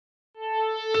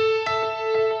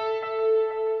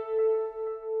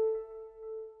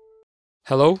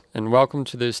Hello and welcome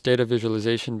to this data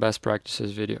visualization best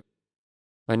practices video.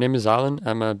 My name is Alan.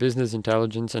 I'm a business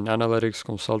intelligence and analytics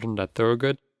consultant at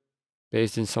Thorogood,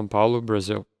 based in São Paulo,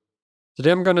 Brazil.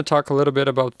 Today I'm going to talk a little bit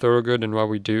about Thorogood and what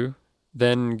we do,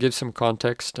 then give some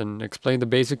context and explain the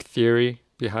basic theory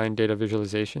behind data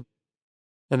visualization,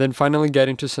 and then finally get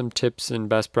into some tips and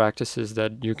best practices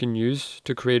that you can use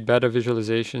to create better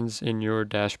visualizations in your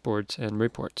dashboards and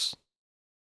reports.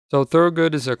 So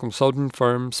Thorogood is a consulting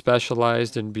firm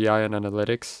specialized in BI and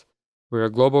analytics. We're a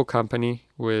global company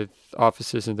with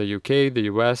offices in the UK,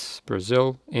 the US,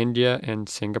 Brazil, India, and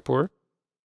Singapore.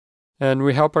 And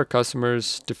we help our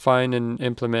customers define and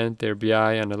implement their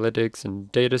BI analytics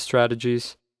and data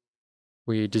strategies.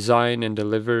 We design and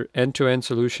deliver end-to-end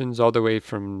solutions all the way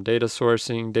from data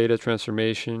sourcing, data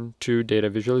transformation, to data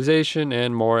visualization,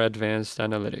 and more advanced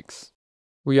analytics.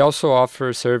 We also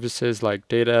offer services like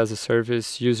data as a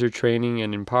service, user training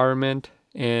and empowerment,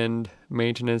 and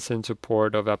maintenance and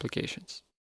support of applications.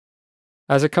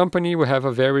 As a company, we have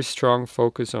a very strong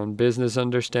focus on business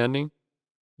understanding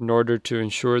in order to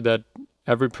ensure that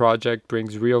every project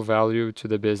brings real value to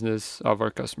the business of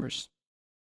our customers.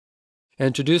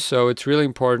 And to do so, it's really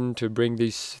important to bring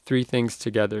these three things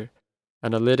together: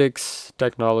 analytics,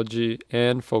 technology,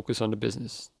 and focus on the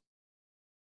business.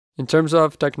 In terms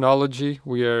of technology,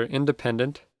 we are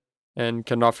independent and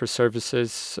can offer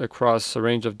services across a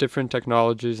range of different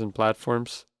technologies and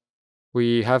platforms.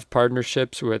 We have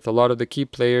partnerships with a lot of the key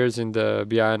players in the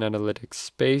BI and analytics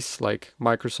space, like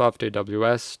Microsoft,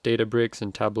 AWS, Databricks,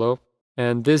 and Tableau.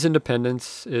 And this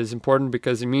independence is important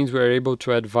because it means we're able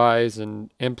to advise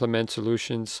and implement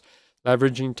solutions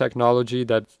leveraging technology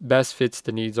that best fits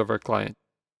the needs of our client.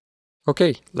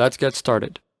 Okay, let's get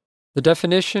started. The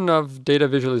definition of data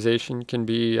visualization can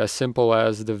be as simple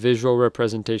as the visual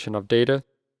representation of data,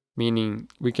 meaning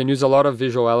we can use a lot of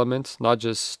visual elements, not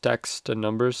just text and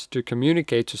numbers, to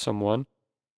communicate to someone,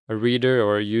 a reader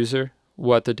or a user,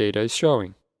 what the data is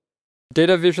showing.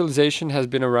 Data visualization has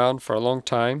been around for a long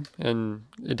time and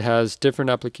it has different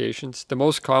applications. The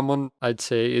most common, I'd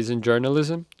say, is in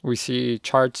journalism. We see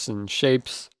charts and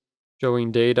shapes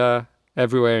showing data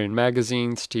everywhere in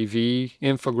magazines, TV,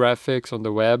 infographics on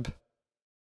the web.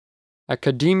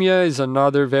 Academia is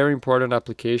another very important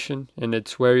application, and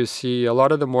it's where you see a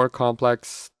lot of the more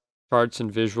complex charts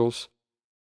and visuals,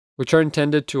 which are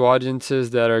intended to audiences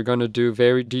that are going to do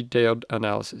very detailed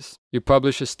analysis. You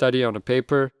publish a study on a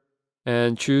paper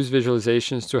and choose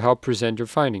visualizations to help present your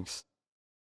findings.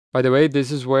 By the way,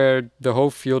 this is where the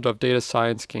whole field of data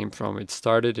science came from. It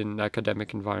started in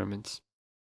academic environments.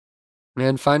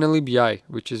 And finally, BI,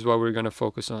 which is what we're going to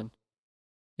focus on.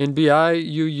 In BI,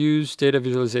 you use data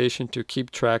visualization to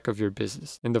keep track of your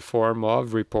business in the form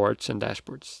of reports and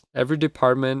dashboards. Every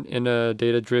department in a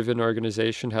data-driven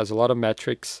organization has a lot of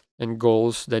metrics and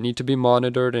goals that need to be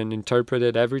monitored and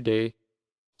interpreted every day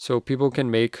so people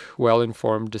can make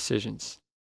well-informed decisions.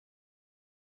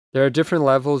 There are different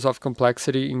levels of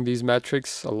complexity in these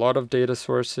metrics, a lot of data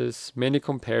sources, many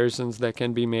comparisons that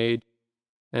can be made,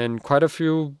 and quite a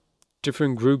few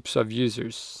different groups of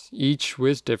users, each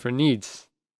with different needs.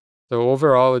 So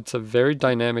overall, it's a very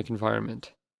dynamic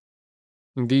environment.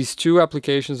 In these two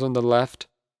applications on the left,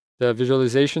 the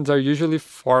visualizations are usually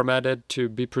formatted to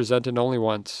be presented only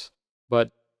once.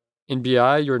 But in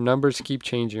BI, your numbers keep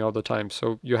changing all the time,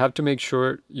 so you have to make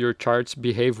sure your charts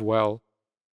behave well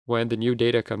when the new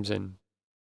data comes in.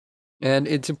 And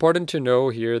it's important to know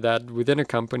here that within a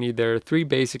company, there are three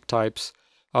basic types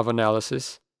of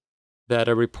analysis that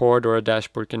a report or a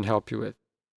dashboard can help you with.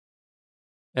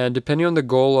 And depending on the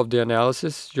goal of the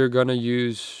analysis, you're going to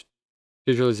use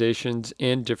visualizations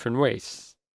in different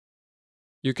ways.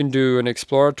 You can do an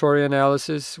exploratory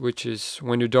analysis, which is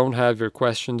when you don't have your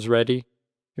questions ready.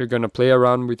 You're going to play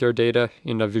around with your data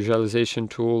in a visualization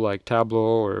tool like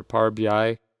Tableau or Power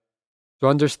BI to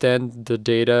understand the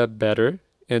data better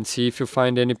and see if you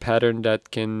find any pattern that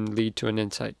can lead to an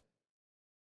insight.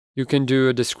 You can do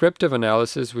a descriptive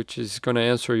analysis, which is going to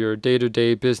answer your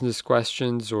day-to-day business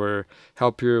questions or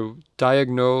help you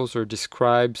diagnose or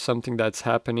describe something that's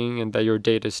happening and that your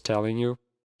data is telling you.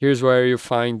 Here's where you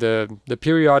find the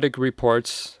periodic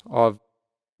reports of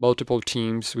multiple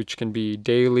teams, which can be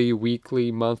daily,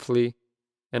 weekly, monthly,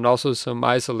 and also some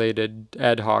isolated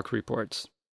ad hoc reports.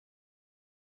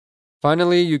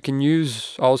 Finally, you can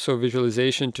use also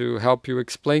visualization to help you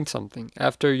explain something.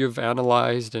 After you've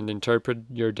analyzed and interpreted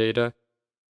your data,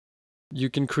 you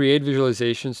can create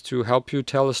visualizations to help you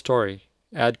tell a story,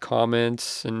 add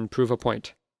comments, and prove a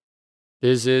point.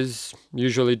 This is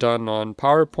usually done on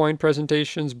PowerPoint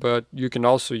presentations, but you can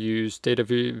also use data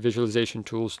visualization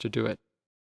tools to do it.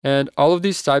 And all of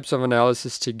these types of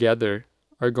analysis together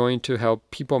are going to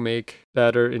help people make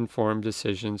better informed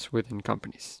decisions within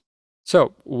companies.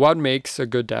 So, what makes a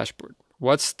good dashboard?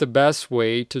 What's the best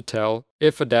way to tell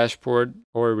if a dashboard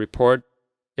or a report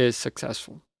is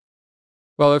successful?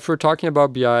 Well, if we're talking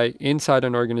about BI inside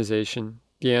an organization,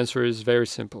 the answer is very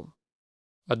simple.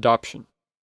 Adoption.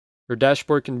 Your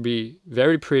dashboard can be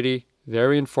very pretty,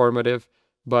 very informative,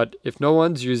 but if no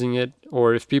one's using it,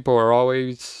 or if people are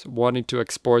always wanting to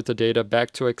export the data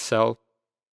back to Excel,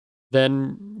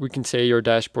 then we can say your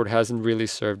dashboard hasn't really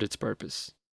served its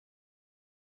purpose.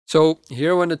 So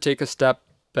here I want to take a step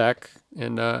back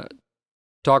and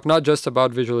talk not just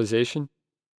about visualization,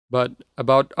 but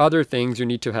about other things you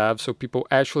need to have so people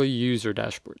actually use your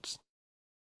dashboards.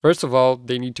 First of all,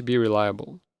 they need to be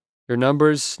reliable. Your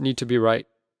numbers need to be right.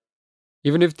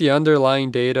 Even if the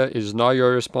underlying data is not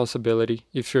your responsibility,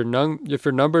 if your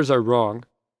numbers are wrong,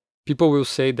 people will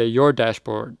say that your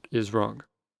dashboard is wrong.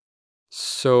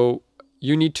 So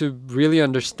you need to really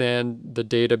understand the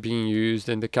data being used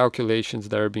and the calculations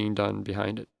that are being done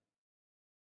behind it.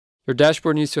 Your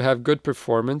dashboard needs to have good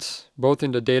performance, both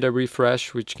in the data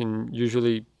refresh, which can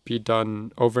usually be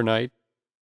done overnight,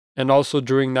 and also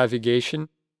during navigation,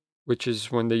 which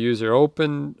is when the user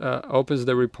opens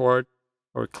the report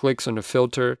or clicks on a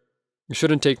filter. It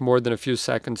shouldn't take more than a few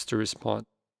seconds to respond.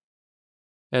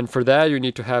 And for that, you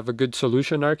need to have a good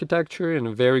solution architecture and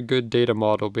a very good data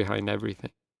model behind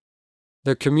everything.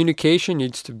 The communication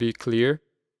needs to be clear,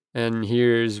 and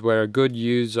here's where a good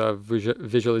use of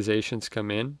visualizations come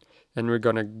in, and we're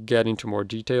going to get into more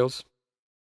details.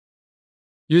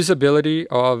 Usability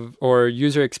or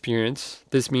user experience.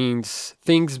 This means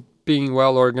things being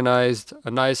well organized,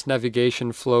 a nice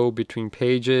navigation flow between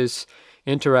pages,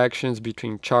 interactions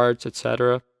between charts,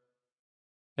 etc.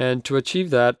 And to achieve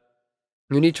that,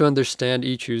 you need to understand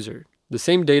each user. The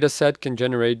same data set can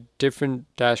generate different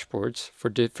dashboards for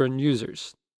different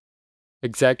users.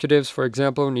 Executives, for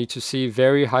example, need to see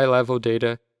very high-level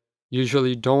data,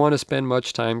 usually don't want to spend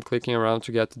much time clicking around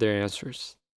to get to their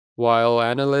answers, while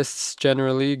analysts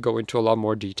generally go into a lot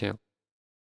more detail.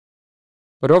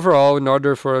 But overall, in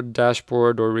order for a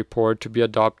dashboard or report to be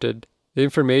adopted, the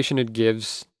information it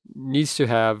gives needs to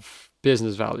have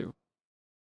business value.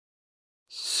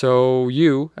 So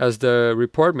you, as the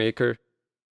report maker,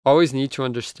 always need to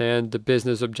understand the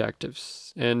business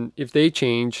objectives. And if they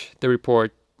change, the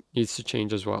report needs to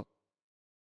change as well.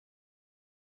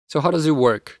 So how does it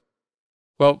work?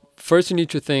 Well, first you need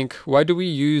to think, why do we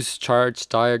use charts,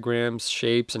 diagrams,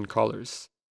 shapes, and colors?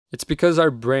 It's because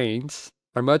our brains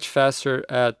are much faster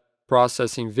at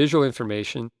processing visual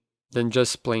information than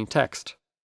just plain text.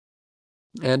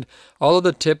 And all of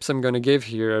the tips I'm going to give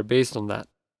here are based on that.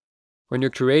 When you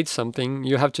create something,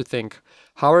 you have to think,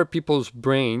 how are people's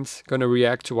brains going to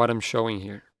react to what I'm showing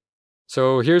here?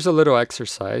 So here's a little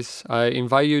exercise. I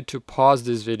invite you to pause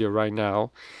this video right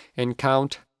now and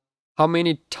count how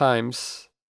many times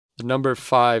the number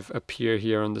 5 appear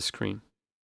here on the screen.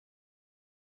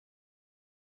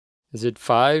 Is it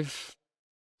 5?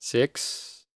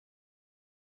 6?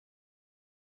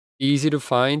 Easy to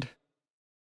find?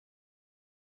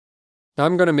 Now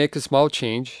I'm going to make a small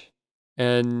change,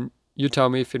 and you tell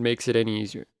me if it makes it any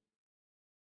easier.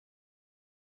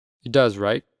 It does,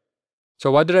 right?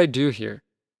 So what did I do here?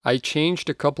 I changed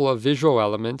a couple of visual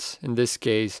elements, in this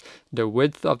case, the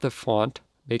width of the font,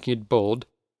 making it bold,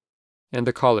 and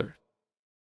the color.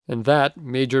 And that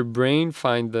made your brain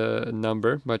find the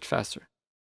number much faster.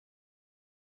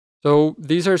 So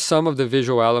these are some of the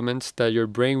visual elements that your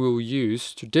brain will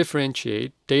use to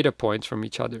differentiate data points from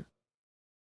each other.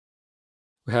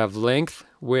 We have length,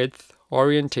 width,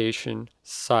 orientation,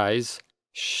 size,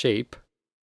 shape,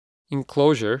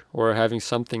 enclosure, or having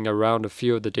something around a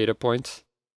few of the data points,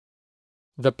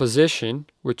 the position,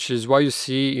 which is what you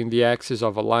see in the axis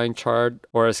of a line chart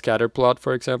or a scatter plot,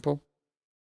 for example,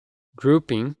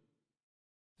 grouping,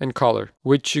 and color,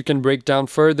 which you can break down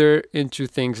further into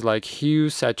things like hue,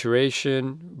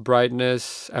 saturation,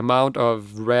 brightness, amount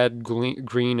of red,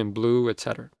 green, and blue,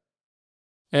 etc.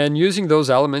 And using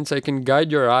those elements, I can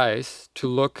guide your eyes to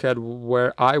look at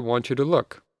where I want you to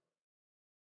look.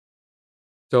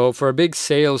 So for a big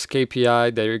sales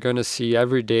KPI that you're going to see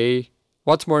every day,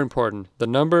 what's more important, the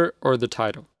number or the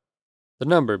title? The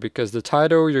number, because the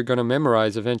title you're going to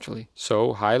memorize eventually,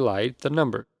 so highlight the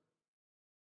number.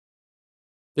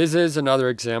 This is another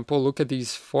example. Look at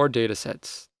these 4 data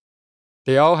sets.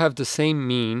 They all have the same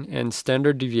mean and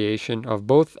standard deviation of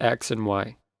both x and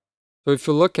y. So if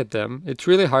you look at them, it's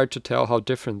really hard to tell how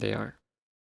different they are.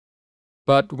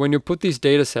 But when you put these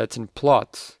data sets in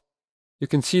plots, you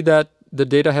can see that the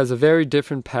data has a very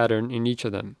different pattern in each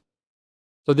of them.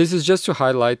 So this is just to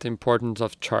highlight the importance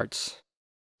of charts.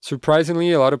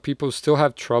 Surprisingly, a lot of people still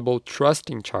have trouble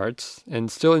trusting charts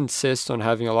and still insist on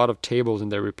having a lot of tables in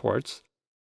their reports.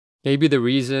 Maybe the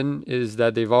reason is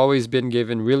that they've always been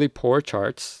given really poor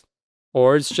charts,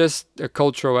 or it's just a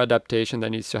cultural adaptation that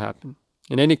needs to happen.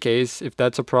 In any case, if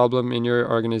that's a problem in your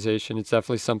organization, it's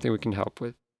definitely something we can help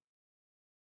with.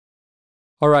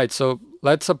 All right, so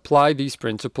let's apply these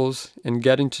principles and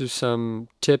get into some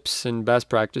tips and best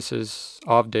practices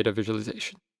of data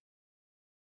visualization.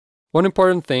 One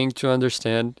important thing to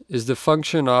understand is the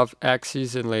function of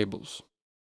axes and labels.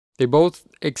 They both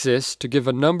exist to give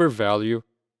a number value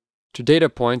to data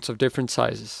points of different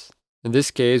sizes. In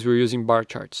this case, we're using bar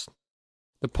charts.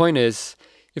 The point is,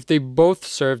 if they both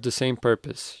serve the same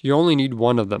purpose, you only need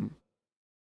one of them.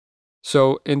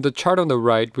 So in the chart on the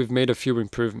right, we've made a few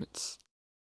improvements.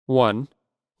 1,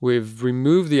 we've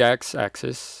removed the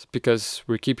x-axis because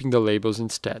we're keeping the labels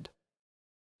instead.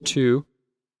 2,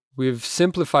 we've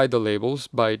simplified the labels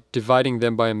by dividing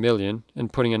them by 1,000,000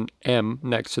 and putting an M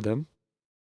next to them.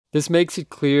 This makes it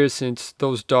clear since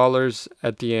those dollars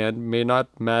at the end may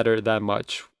not matter that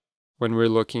much when we're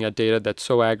looking at data that's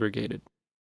so aggregated.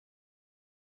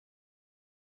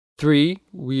 3,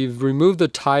 we've removed the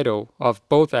title of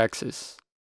both axes.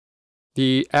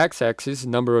 The x-axis,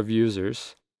 number of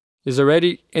users, is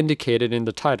already indicated in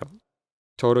the title,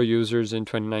 total users in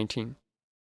 2019.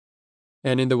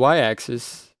 And in the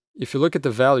y-axis, if you look at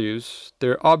the values,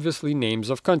 they're obviously names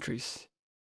of countries.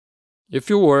 If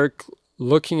you work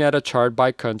looking at a chart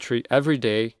by country every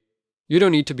day, you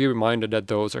don't need to be reminded that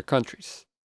those are countries.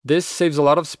 This saves a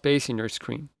lot of space in your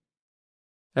screen.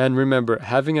 And remember,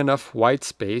 having enough white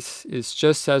space is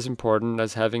just as important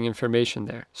as having information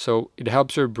there, so it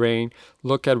helps your brain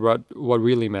look at what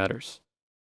really matters.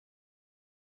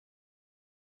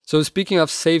 So speaking of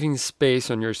saving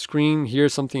space on your screen,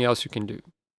 here's something else you can do.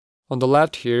 On the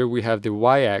left here, we have the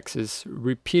y-axis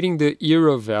repeating the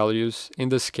euro values in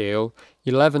the scale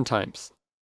 11 times.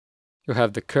 You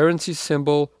have the currency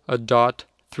symbol, a dot,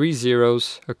 3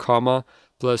 zeros, a comma,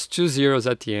 plus 2 zeros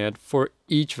at the end for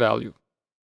each value.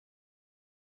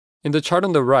 In the chart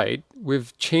on the right,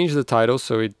 we've changed the title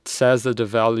so it says that the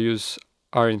values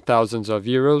are in thousands of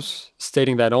euros,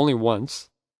 stating that only once,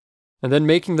 and then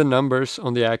making the numbers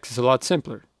on the axis a lot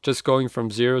simpler, just going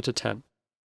from 0 to 10.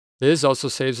 This also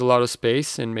saves a lot of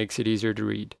space and makes it easier to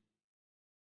read.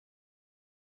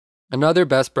 Another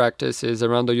best practice is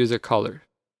around the use of color.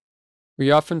 We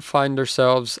often find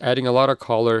ourselves adding a lot of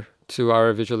color to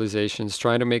our visualizations,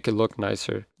 trying to make it look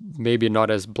nicer, maybe not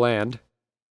as bland.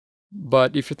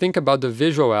 But if you think about the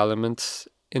visual elements,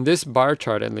 in this bar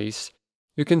chart at least,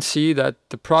 you can see that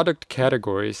the product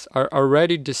categories are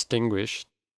already distinguished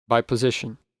by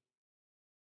position.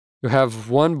 You have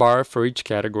one bar for each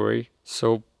category,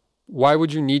 so why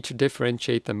would you need to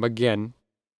differentiate them again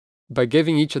by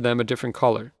giving each of them a different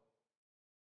color?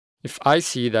 If I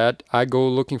see that, I go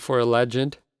looking for a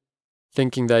legend,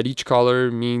 thinking that each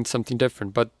color means something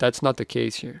different, but that's not the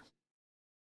case here.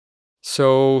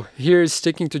 So here,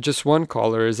 sticking to just one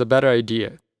color is a better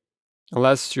idea,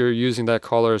 unless you're using that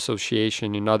color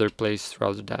association in other places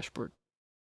throughout the dashboard.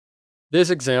 This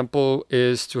example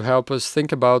is to help us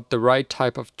think about the right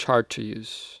type of chart to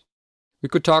use. We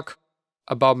could talk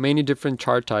about many different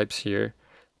chart types here,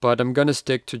 but I'm going to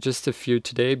stick to just a few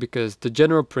today because the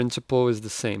general principle is the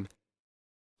same,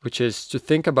 which is to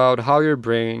think about how your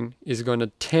brain is going to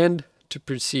tend to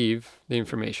perceive the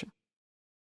information.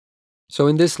 So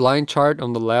in this line chart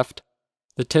on the left,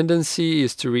 the tendency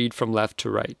is to read from left to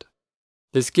right.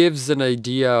 This gives an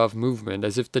idea of movement,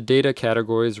 as if the data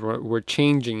categories were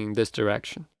changing in this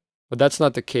direction. But that's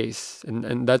not the case,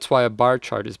 and that's why a bar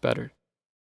chart is better.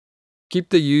 Keep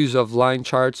the use of line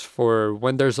charts for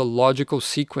when there's a logical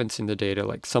sequence in the data,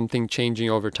 like something changing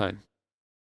over time.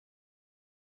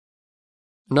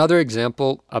 Another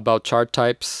example about chart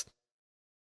types.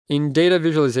 In data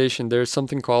visualization, there's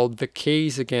something called the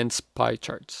case against pie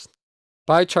charts.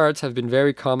 Pie charts have been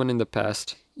very common in the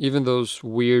past, even those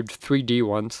weird 3D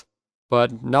ones,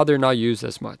 but now they're not used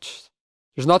as much.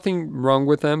 There's nothing wrong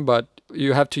with them, but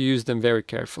you have to use them very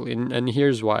carefully, and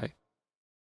here's why.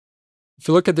 If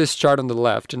you look at this chart on the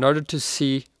left, in order to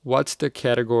see what's the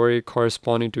category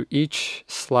corresponding to each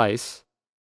slice,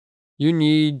 you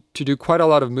need to do quite a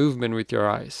lot of movement with your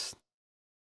eyes.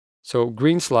 So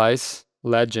green slice,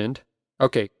 legend,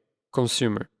 okay,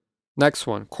 consumer. Next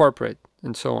one, corporate,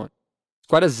 and so on. It's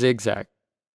quite a zigzag.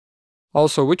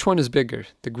 Also, which one is bigger,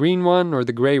 the green one or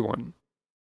the gray one?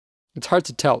 It's hard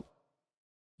to tell.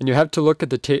 And you have to look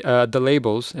at the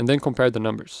labels and then compare the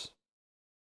numbers.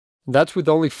 That's with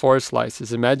only 4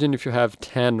 slices. Imagine if you have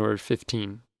 10 or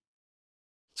 15.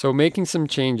 So making some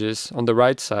changes, on the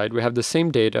right side, we have the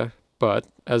same data, but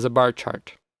as a bar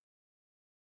chart.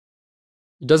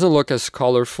 It doesn't look as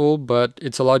colorful, but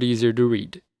it's a lot easier to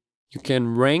read. You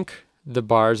can rank the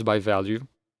bars by value.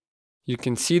 You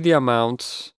can see the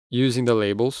amounts using the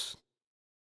labels.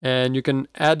 And you can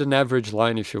add an average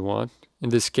line if you want. In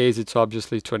this case, it's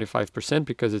obviously 25%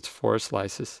 because it's 4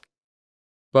 slices.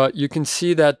 But you can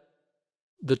see that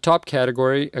the top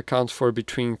category accounts for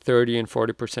between 30 and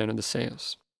 40% of the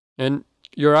sales. And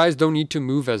your eyes don't need to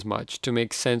move as much to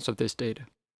make sense of this data.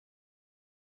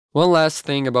 One last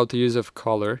thing about the use of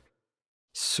color.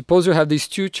 Suppose you have these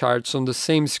two charts on the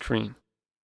same screen.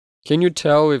 Can you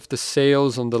tell if the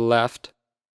sales on the left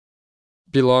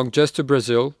belong just to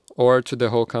Brazil or to the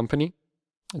whole company?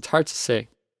 It's hard to say,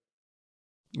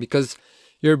 because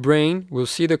your brain will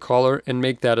see the color and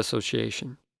make that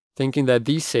association, thinking that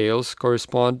these sales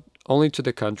correspond only to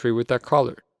the country with that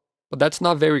color. But that's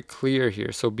not very clear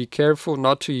here, so be careful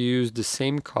not to use the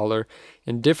same color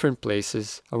in different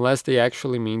places unless they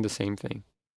actually mean the same thing.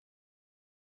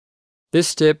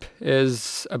 This tip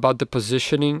is about the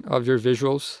positioning of your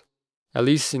visuals. At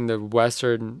least in the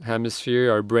Western Hemisphere,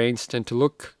 our brains tend to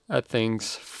look at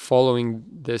things following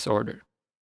this order.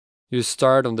 You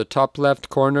start on the top left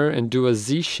corner and do a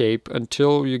Z shape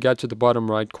until you get to the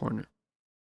bottom right corner.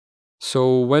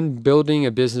 So when building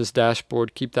a business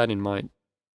dashboard, keep that in mind.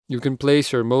 You can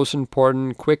place your most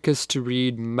important, quickest to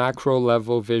read macro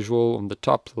level visual on the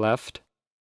top left,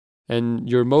 and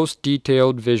your most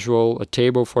detailed visual, a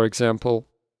table for example,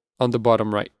 on the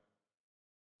bottom right.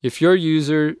 If your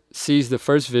user sees the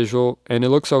first visual and it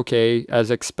looks okay as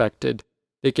expected,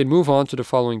 they can move on to the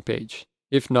following page.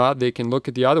 If not, they can look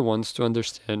at the other ones to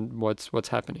understand what's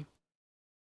happening.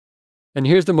 And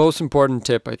here's the most important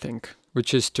tip, I think,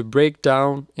 which is to break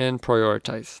down and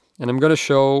prioritize. And I'm going to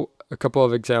show a couple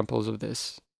of examples of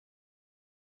this.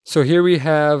 So here we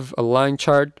have a line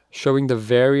chart showing the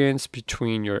variance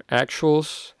between your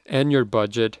actuals and your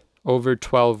budget over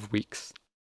 12 weeks.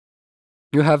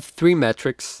 You have 3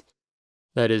 metrics,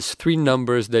 that is 3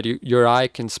 numbers that your eye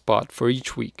can spot for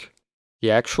each week. The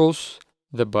actuals,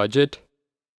 the budget,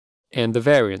 and the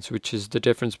variance, which is the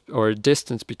difference or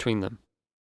distance between them.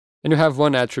 And you have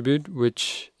 1 attribute,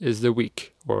 which is the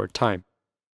week or time.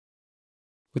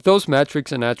 With those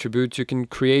metrics and attributes, you can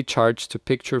create charts to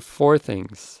picture 4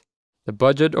 things: the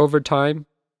budget over time,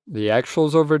 the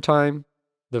actuals over time,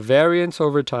 the variance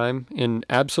over time in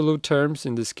absolute terms,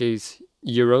 in this case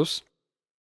euros,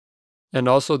 and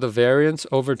also the variance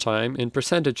over time in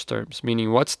percentage terms,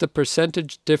 meaning what's the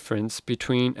percentage difference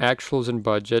between actuals and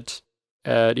budget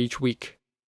at each week.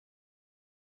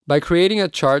 By creating a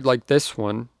chart like this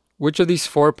one, which of these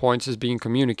 4 points is being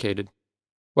communicated?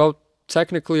 Well,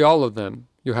 technically all of them.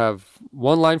 You have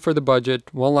 1 line for the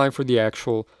budget, 1 line for the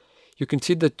actual. You can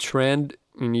see the trend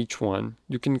in each one.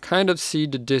 You can kind of see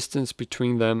the distance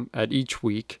between them at each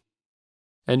week.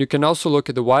 And you can also look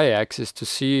at the y-axis to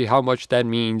see how much that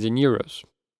means in euros.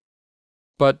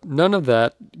 But none of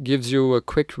that gives you a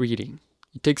quick reading.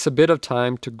 It takes a bit of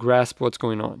time to grasp what's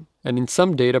going on. And in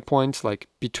some data points, like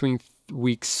between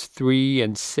weeks 3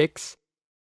 and 6,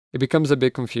 it becomes a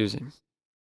bit confusing.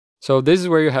 So this is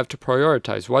where you have to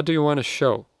prioritize. What do you want to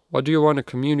show? What do you want to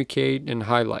communicate and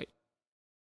highlight?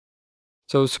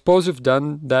 So suppose you've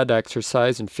done that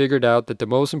exercise and figured out that the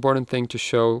most important thing to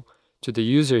show to the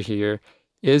user here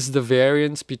is the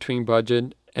variance between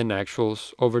budget and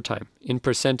actuals over time in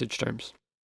percentage terms.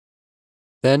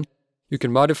 Then you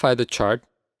can modify the chart,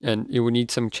 and you will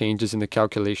need some changes in the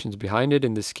calculations behind it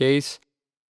in this case,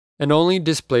 and only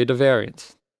display the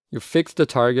variance. You fix the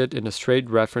target in a straight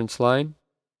reference line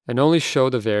and only show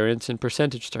the variance in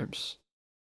percentage terms.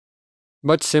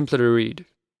 Much simpler to read.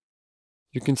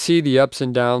 You can see the ups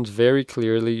and downs very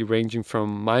clearly, ranging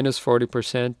from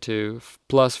 -40% to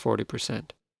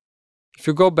 +40%. If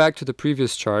you go back to the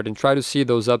previous chart and try to see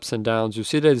those ups and downs, you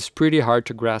see that it's pretty hard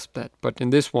to grasp that, but in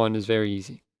this one it's very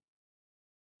easy.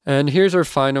 And here's our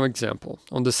final example,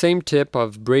 on the same tip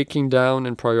of breaking down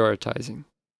and prioritizing.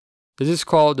 This is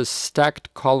called a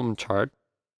stacked column chart.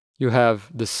 You have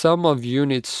the sum of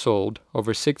units sold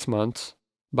over 6 months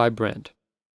by brand.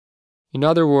 In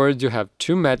other words, you have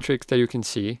 2 metrics that you can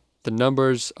see, the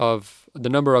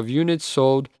number of units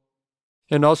sold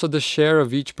and also the share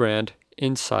of each brand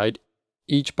inside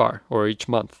each bar or each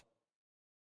month.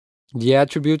 The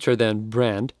attributes are then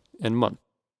brand and month.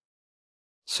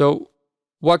 So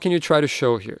what can you try to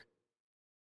show here?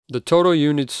 The total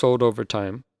units sold over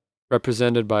time,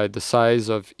 represented by the size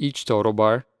of each total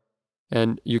bar,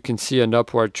 and you can see an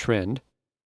upward trend.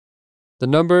 The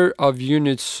number of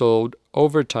units sold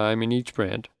over time in each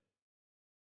brand.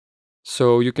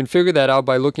 So you can figure that out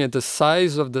by looking at the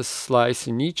size of the slice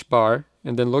in each bar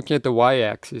and then looking at the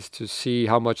y-axis to see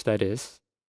how much that is.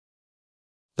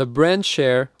 The brand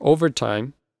share over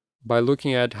time by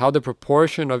looking at how the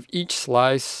proportion of each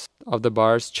slice of the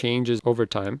bars changes over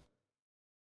time.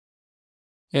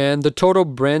 And the total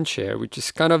brand share, which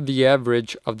is kind of the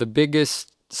average of the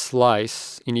biggest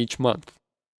slice in each month.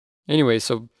 Anyway,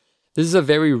 so this is a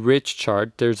very rich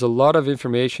chart. There's a lot of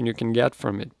information you can get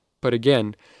from it. But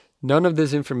again, none of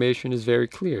this information is very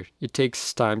clear. It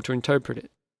takes time to interpret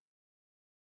it.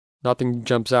 Nothing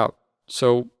jumps out.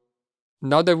 So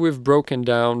now that we've broken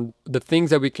down the things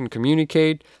that we can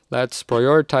communicate, let's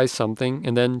prioritize something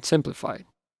and then simplify it.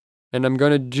 And I'm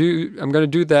going to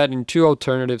do that in two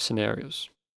alternative scenarios.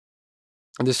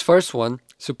 In this first one,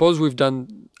 suppose we've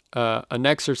done an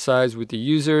exercise with the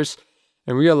users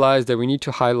and realize that we need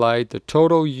to highlight the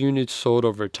total units sold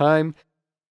over time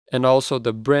and also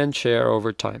the brand share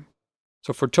over time.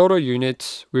 So for total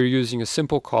units, we're using a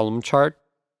simple column chart.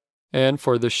 And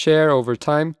for the share over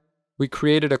time, we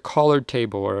created a colored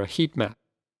table or a heat map.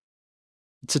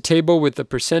 It's a table with the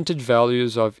percentage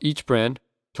values of each brand,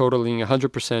 totaling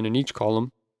 100% in each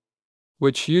column,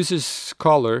 which uses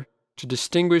color to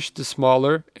distinguish the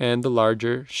smaller and the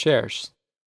larger shares.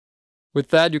 With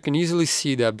that, you can easily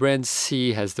see that brand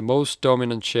C has the most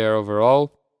dominant share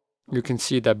overall. You can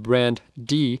see that brand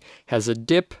D has a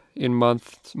dip in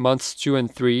months 2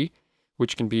 and 3,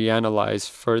 which can be analyzed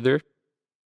further,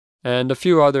 and a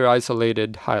few other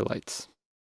isolated highlights.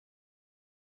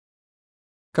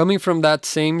 Coming from that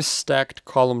same stacked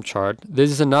column chart,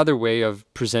 this is another way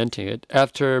of presenting it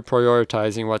after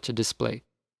prioritizing what to display.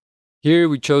 Here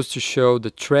we chose to show the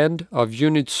trend of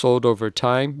units sold over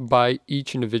time by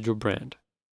each individual brand,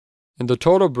 and the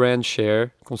total brand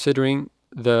share considering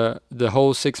the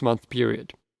whole 6-month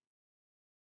period.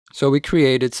 So we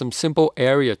created some simple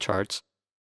area charts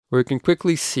where you can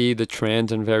quickly see the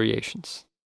trends and variations,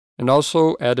 and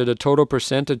also added a total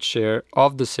percentage share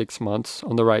of the 6 months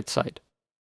on the right side.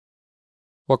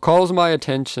 What calls my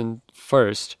attention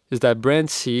first is that brand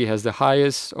C has the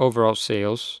highest overall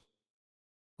sales.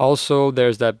 Also,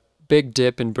 there's that big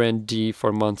dip in brand D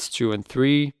for months 2 and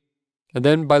 3. And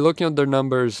then by looking at the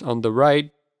numbers on the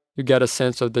right, you get a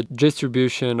sense of the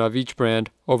distribution of each brand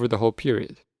over the whole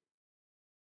period.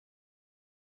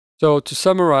 So to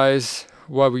summarize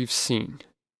what we've seen,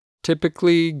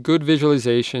 typically good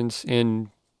visualizations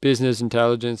in business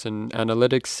intelligence and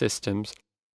analytics systems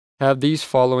have these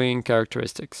following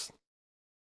characteristics.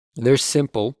 They're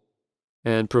simple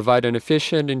and provide an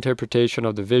efficient interpretation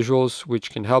of the visuals,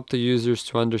 which can help the users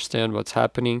to understand what's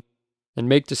happening and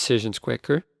make decisions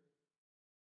quicker.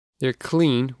 They're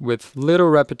clean with little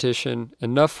repetition,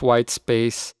 enough white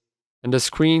space, and a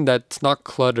screen that's not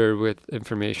cluttered with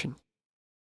information.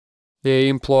 They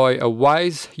employ a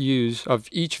wise use of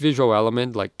each visual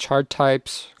element like chart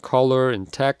types, color,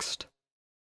 and text.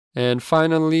 And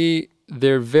finally,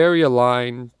 they're very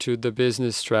aligned to the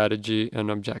business strategy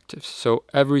and objectives. So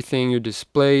everything you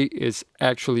display is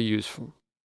actually useful.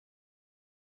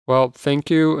 Well, thank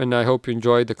you, and I hope you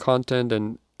enjoyed the content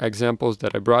and examples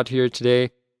that I brought here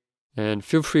today. And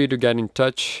feel free to get in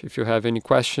touch if you have any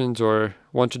questions or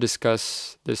want to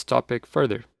discuss this topic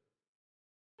further.